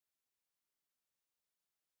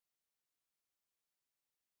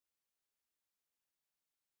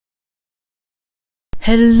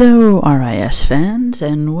Hello RIS fans,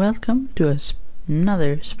 and welcome to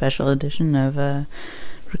another special edition of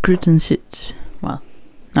Recruits in Suits. Well,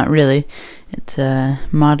 not really. It's a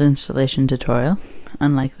mod installation tutorial,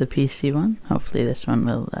 unlike the PC one. Hopefully this one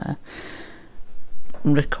will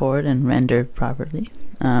record and render properly,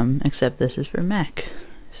 except this is for Mac.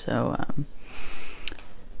 So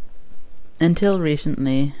until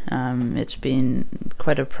recently, it's been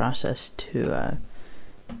quite a process to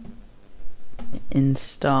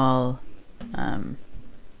install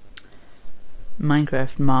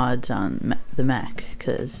Minecraft mods on the Mac,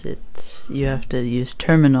 because you have to use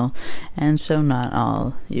terminal, and so not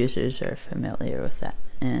all users are familiar with that,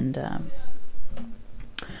 and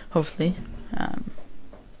hopefully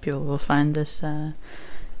people will find this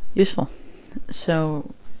useful.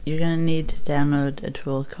 So you're going to need to download a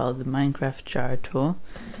tool called the Minecraft jar tool,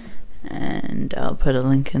 and I'll put a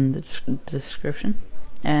link in the description.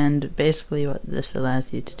 And basically what this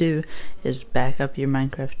allows you to do is back up your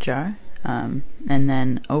Minecraft jar, and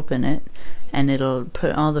then open it, and it'll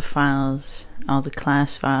put all the files, all the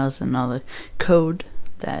class files and all the code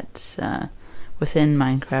that's within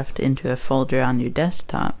Minecraft into a folder on your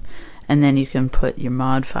desktop, and then you can put your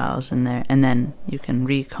mod files in there, and then you can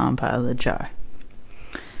recompile the jar.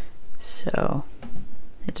 So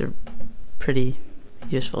it's a pretty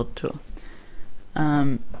useful tool.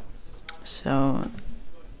 So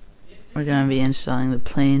we're going to be installing the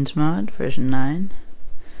Planes mod version 9,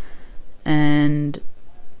 and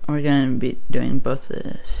we're going to be doing both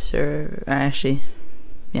the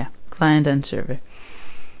client and server.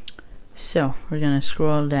 So we're going to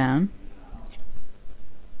scroll down.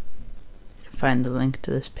 You can find the link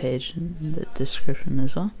to this page in the description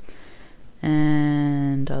as well,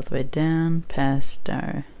 and all the way down past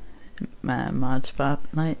our mod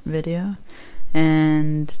spotlight video,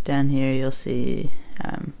 and down here you'll see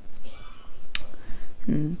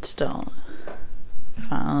install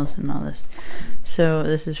files and all this. So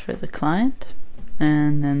this is for the client,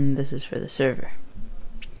 and then this is for the server.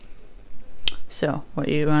 So what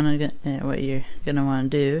you're gonna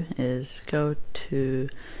want to do is go to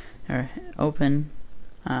or open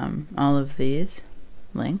all of these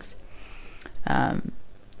links.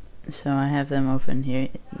 So I have them open here.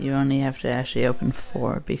 You only have to actually open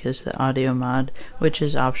 4, because the audio mod, which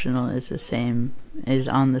is optional, is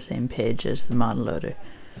on the same page as the mod loader.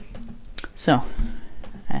 So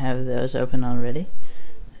I have those open already,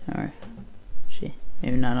 or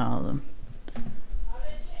maybe not all of them.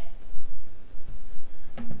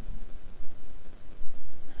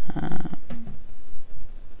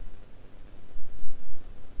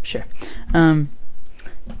 Sure.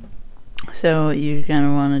 So you're going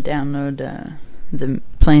to want to download the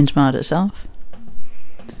Planes mod itself,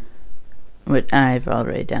 which I've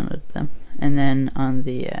already downloaded them, and then on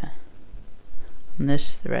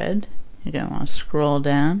this thread you're going to want to scroll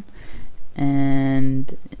down,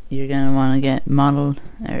 and you're going to want to get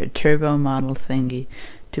turbo model thingy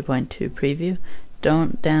 2.2 preview.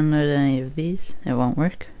 Don't download any of these, it won't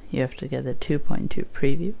work. You have to get the 2.2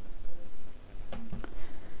 preview.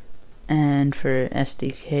 And for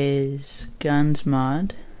SDK's guns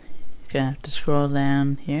mod, you're going to have to scroll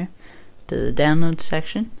down here to the download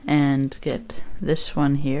section and get this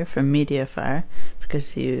one here from Mediafire,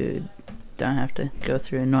 because you don't have to go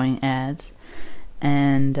through annoying ads,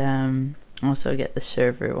 and also get the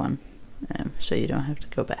server one, so you don't have to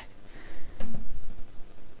go back.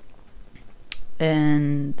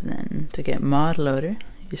 And then to get mod loader,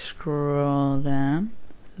 you scroll down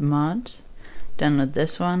the mods, download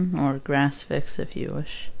this one, or Grassfix if you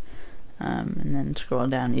wish, and then scroll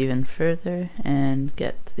down even further and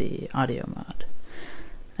get the audio mod.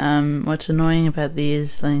 What's annoying about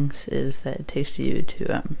these links is that it takes you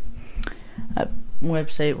to a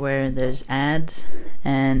website where there's ads,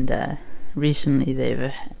 and recently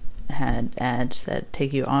they've had ads that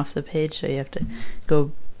take you off the page, so you have to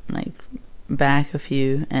go back a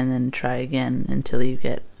few and then try again until you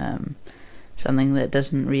get something that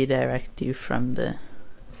doesn't redirect you from the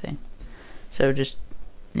thing. So just,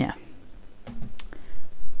 yeah.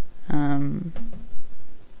 And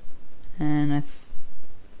I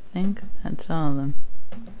think that's all of them.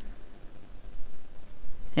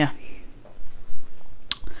 Yeah.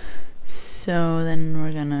 So then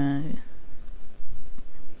we're gonna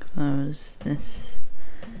close this,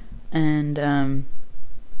 and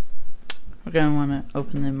we're gonna want to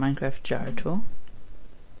open the Minecraft jar tool,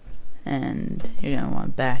 and you're going to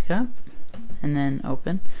want backup, and then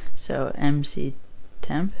open. So MC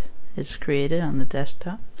temp is created on the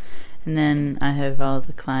desktop, and then I have all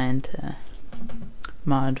the client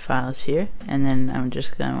mod files here, and then I'm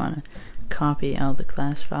just going to want to copy all the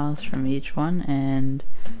class files from each one and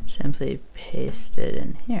simply paste it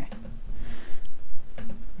in here.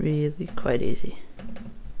 Really quite easy.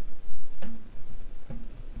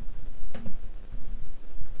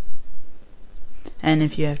 And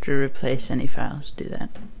if you have to replace any files, do that.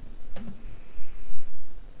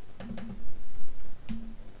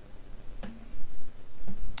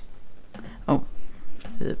 Oh,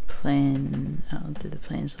 for the plane, I'll do the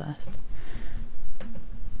planes last.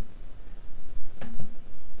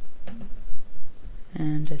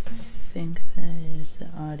 And I think there's the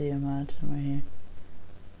audio mod somewhere here.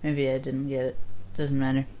 Maybe I didn't get it. Doesn't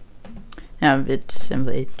matter. No, it's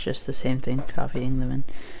simply just the same thing, copying them in.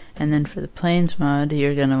 And then for the planes mod,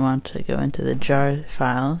 you're going to want to go into the jar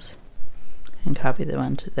files and copy the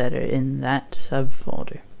ones that are in that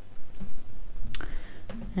subfolder.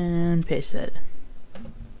 And paste that in.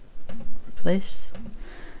 Replace.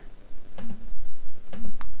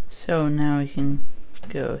 So now we can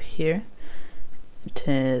go here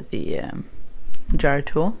to the jar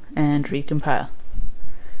tool and recompile.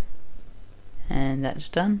 And that's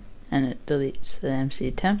done, and it deletes the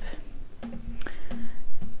MC temp.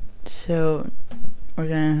 So we're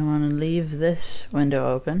going to want to leave this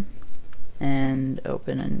window open and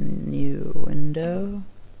open a new window.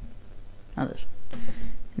 Oh, this one.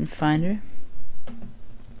 In Finder.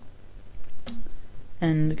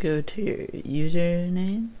 And go to your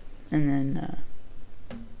username and then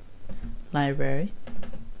library,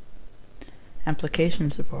 application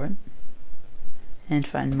support, and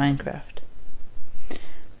find Minecraft.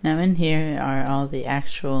 Now in here are all the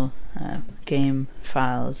actual game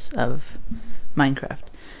files of Minecraft.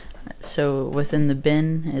 So within the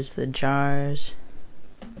bin is the jars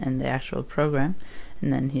and the actual program,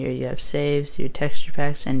 and then here you have saves, your texture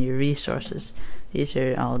packs, and your resources. These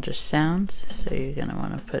are all just sounds, so you're going to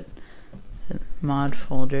want to put the mod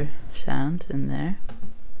folder sounds in there.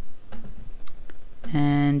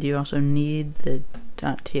 And you also need the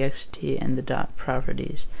 .txt and the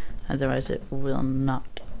 .properties, otherwise it will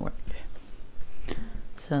not work.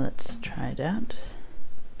 So let's try it out.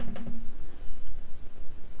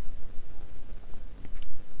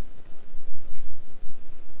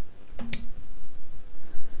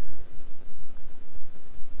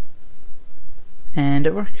 And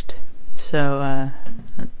it worked. So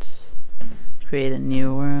let's create a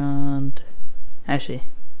new world. Actually,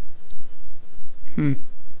 I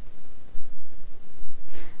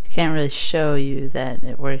can't really show you that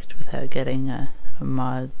it worked without getting a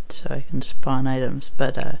mod so I can spawn items,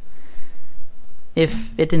 but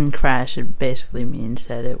if it didn't crash, it basically means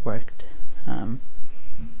that it worked.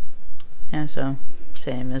 Yeah, so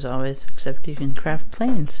same as always, except you can craft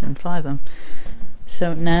planes and fly them.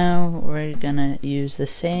 So now we're gonna use the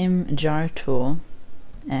same jar tool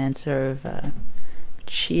and sort of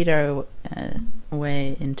cheat our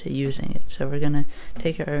way into using it. So we're gonna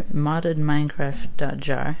take our modded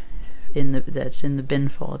Minecraft.jar that's in the bin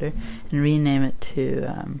folder and rename it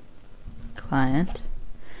to client.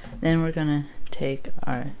 Then we're gonna take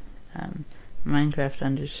our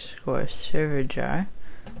Minecraft_server jar,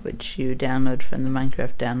 which you download from the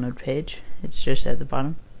Minecraft download page. It's just at the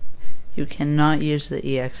bottom. You cannot use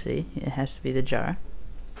the exe, it has to be the jar.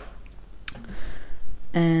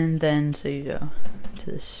 And then so you go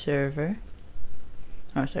to the server.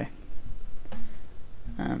 Oh, sorry.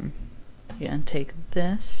 You're gonna take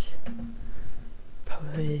this,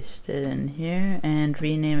 paste it in here, and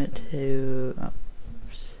rename it to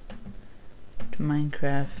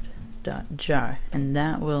Minecraft.jar, and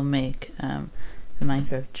that will make the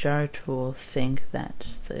Minecraft jar tool think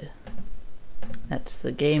that's the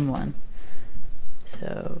game one.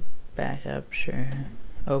 So back up, sure,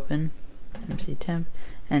 open MC temp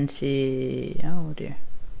and see. Oh dear.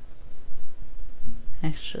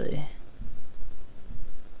 Actually,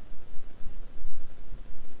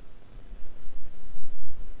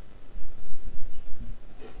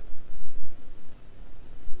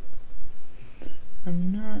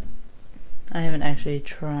 I haven't actually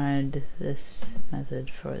tried this method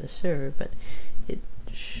for the server, but it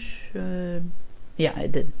should, yeah,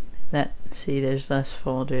 it did. That, see, there's less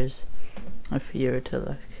folders if you were to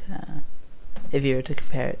look, if you were to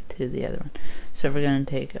compare it to the other one. So we're going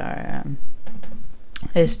to take our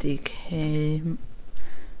SDK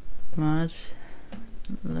mods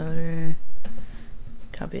loader,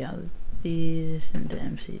 copy all of these into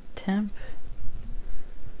MC temp,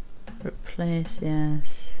 replace,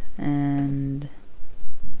 yes, and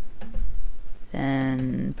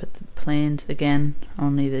then put the planes again,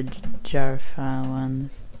 only the jar file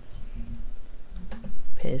ones,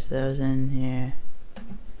 paste those in here,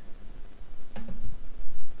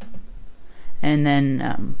 And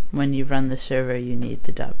then when you run the server, you need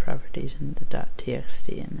the dot properties and the dot txt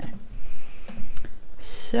in there.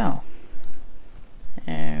 So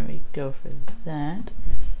there we go for that.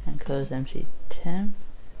 And close MC10.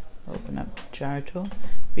 Open up jar tool,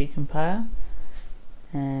 recompile,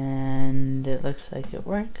 and it looks like it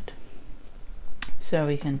worked. So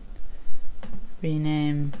we can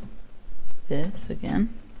rename this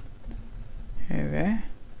again, server,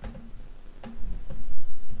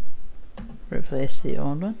 replace the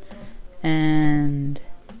old one, and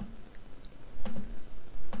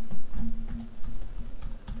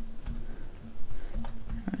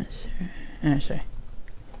sorry,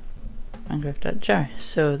 Minecraft.jar.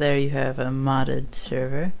 So there you have a modded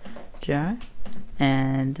server jar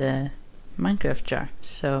and a Minecraft jar.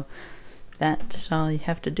 So that's all you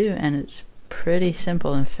have to do, and it's pretty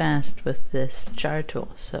simple and fast with this jar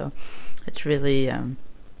tool. So it's really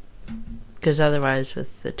because otherwise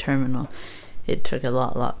with the terminal it took a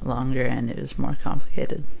lot longer and it was more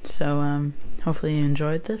complicated. So hopefully you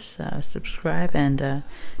enjoyed this. Subscribe, and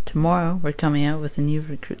tomorrow we're coming out with a new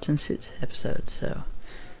Recruits and Suits episode, so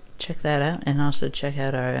check that out, and also check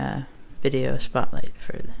out our video spotlight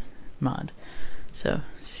for the mod. So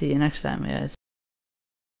see you next time, guys.